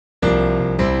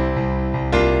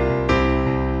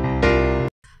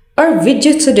Our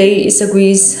video today is a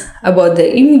quiz about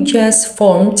the images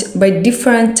formed by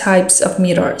different types of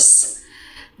mirrors.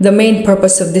 The main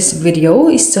purpose of this video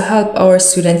is to help our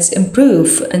students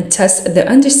improve and test their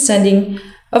understanding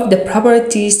of the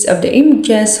properties of the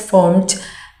images formed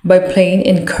by plane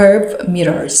and curved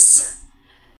mirrors.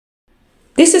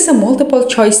 This is a multiple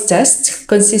choice test,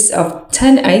 consists of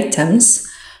 10 items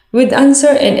with answer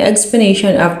and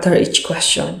explanation after each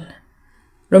question.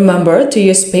 Remember to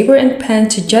use paper and pen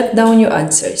to jot down your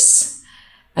answers.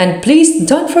 And please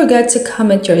don't forget to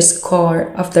comment your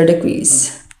score after the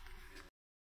quiz.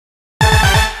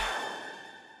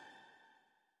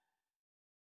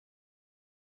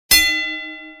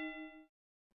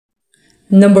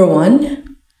 Number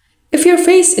 1. If your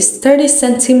face is 30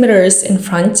 centimeters in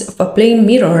front of a plane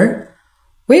mirror,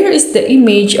 where is the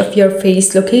image of your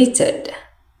face located?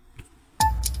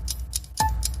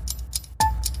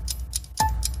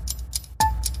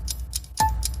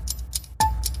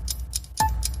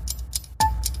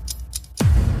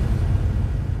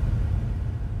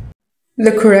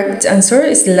 The correct answer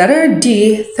is letter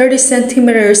D, 30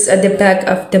 centimeters at the back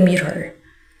of the mirror.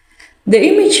 The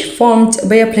image formed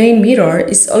by a plane mirror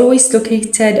is always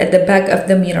located at the back of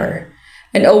the mirror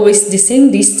and always the same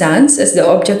distance as the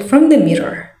object from the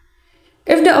mirror.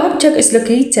 If the object is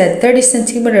located 30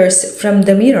 centimeters from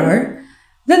the mirror,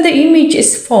 then the image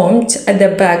is formed at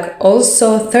the back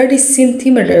also 30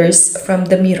 centimeters from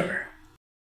the mirror.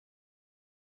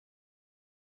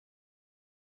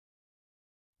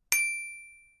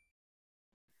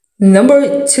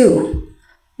 Number 2.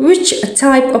 Which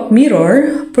type of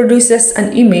mirror produces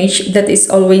an image that is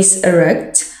always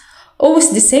erect,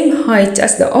 always the same height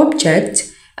as the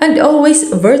object, and always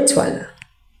virtual?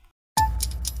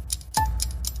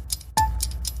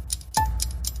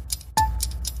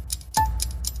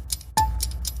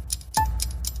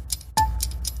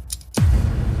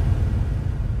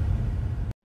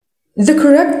 The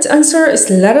correct answer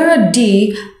is letter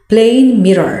D, plane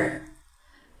mirror.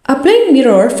 A plane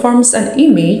mirror forms an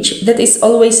image that is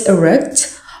always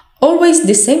erect, always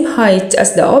the same height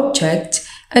as the object,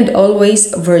 and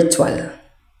always virtual.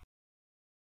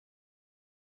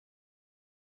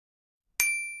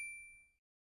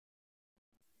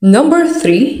 Number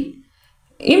 3.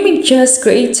 Images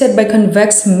created by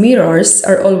convex mirrors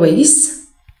are always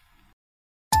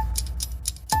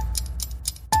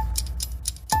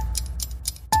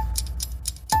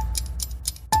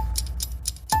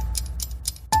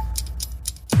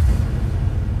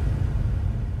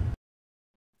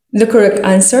The correct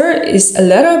answer is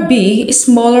letter B,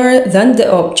 smaller than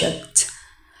the object.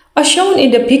 As shown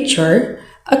in the picture,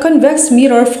 a convex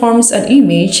mirror forms an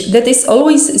image that is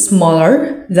always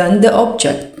smaller than the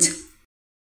object.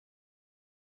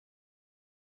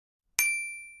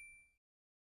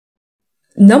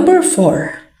 Number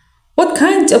 4. What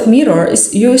kind of mirror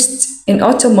is used in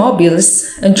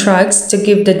automobiles and trucks to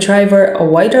give the driver a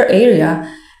wider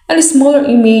area and a smaller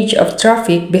image of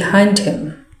traffic behind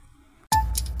him?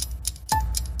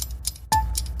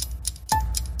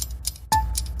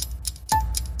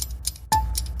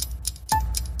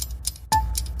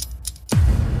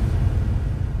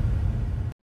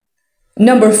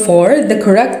 Number 4, the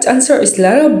correct answer is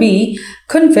letter B,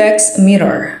 convex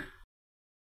mirror.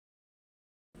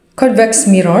 Convex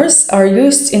mirrors are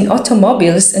used in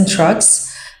automobiles and trucks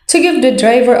to give the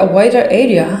driver a wider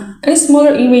area and a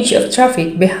smaller image of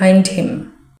traffic behind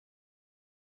him.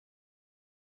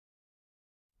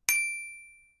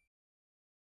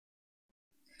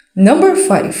 Number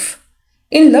 5.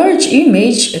 Enlarged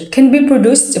image can be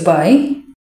produced by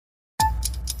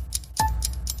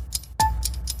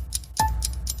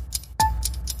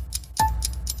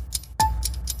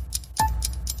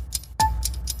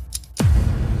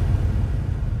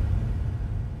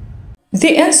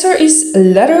The answer is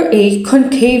letter A,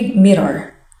 concave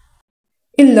mirror.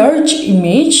 Enlarged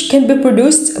image can be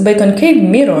produced by concave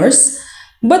mirrors,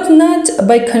 but not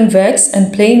by convex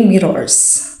and plane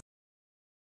mirrors.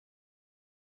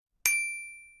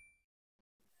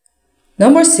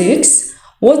 Number 6.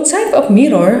 What type of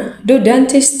mirror do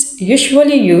dentists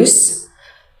usually use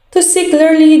to see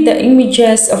clearly the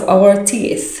images of our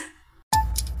teeth?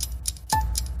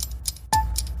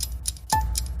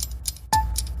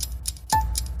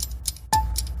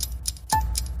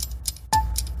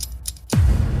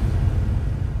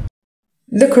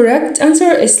 The correct answer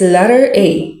is letter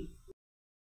A.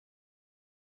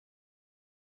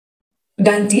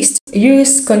 Dentists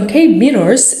use concave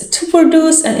mirrors to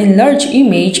produce an enlarged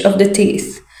image of the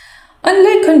teeth.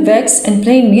 Unlike convex and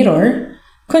plane mirror,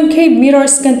 concave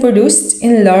mirrors can produce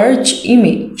enlarged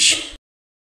image.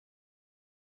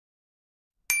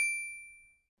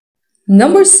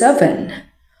 Number 7.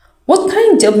 What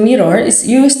kind of mirror is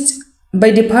used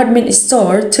by department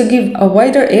store to give a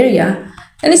wider area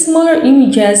and smaller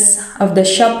images of the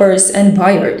shoppers and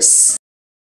buyers?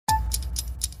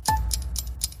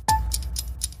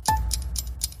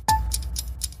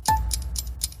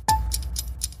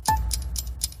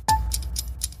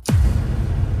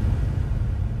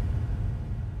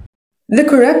 The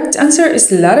correct answer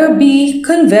is letter B,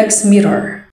 convex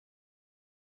mirror.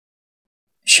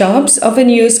 Shops often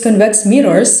use convex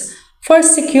mirrors for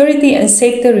security and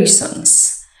safety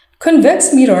reasons.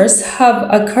 Convex mirrors have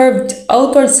a curved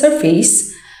outward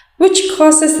surface, which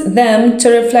causes them to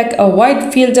reflect a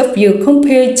wide field of view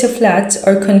compared to flat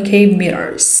or concave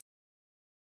mirrors.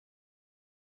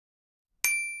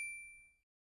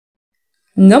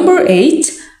 Number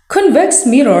 8. Convex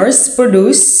mirrors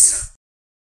produce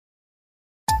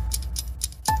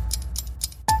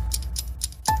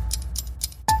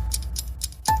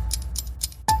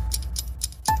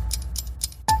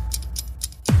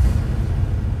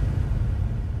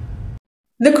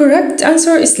The correct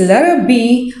answer is letter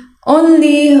B,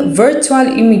 only virtual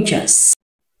images.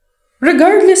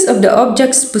 Regardless of the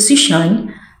object's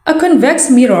position, a convex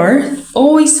mirror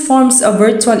always forms a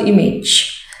virtual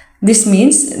image. This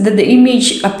means that the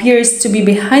image appears to be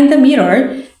behind the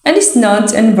mirror and is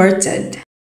not inverted.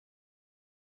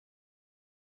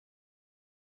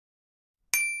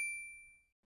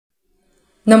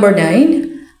 Number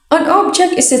 9. An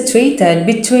object is situated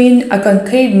between a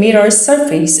concave mirror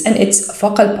surface and its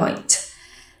focal point.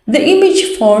 The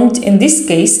image formed in this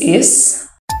case is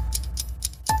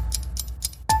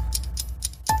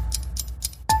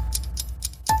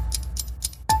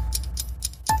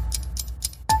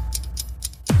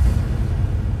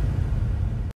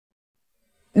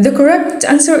The correct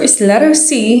answer is letter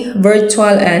C,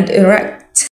 virtual and erect.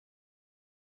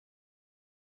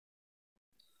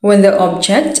 When the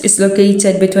object is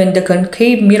located between the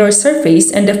concave mirror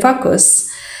surface and the focus,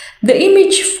 the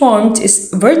image formed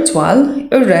is virtual,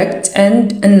 erect,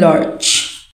 and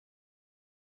enlarged.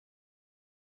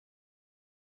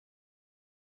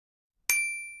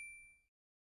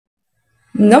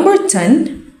 Number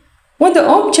 10. When the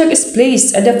object is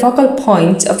placed at the focal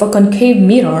point of a concave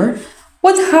mirror,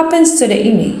 what happens to the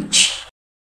image?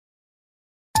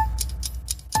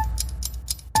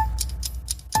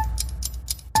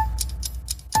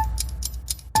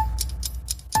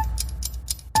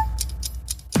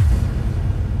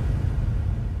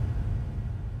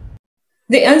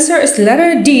 The answer is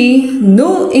letter D,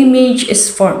 no image is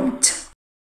formed.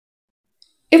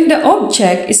 If the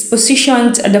object is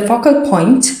positioned at the focal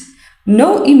point,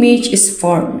 no image is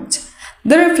formed.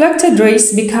 The reflected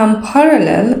rays become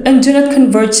parallel and do not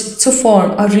converge to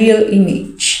form a real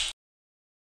image.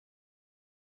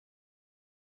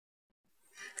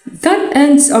 That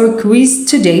ends our quiz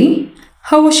today.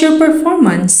 How was your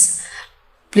performance?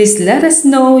 Please let us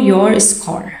know your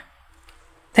score.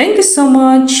 Thank you so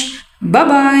much.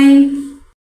 Bye-bye.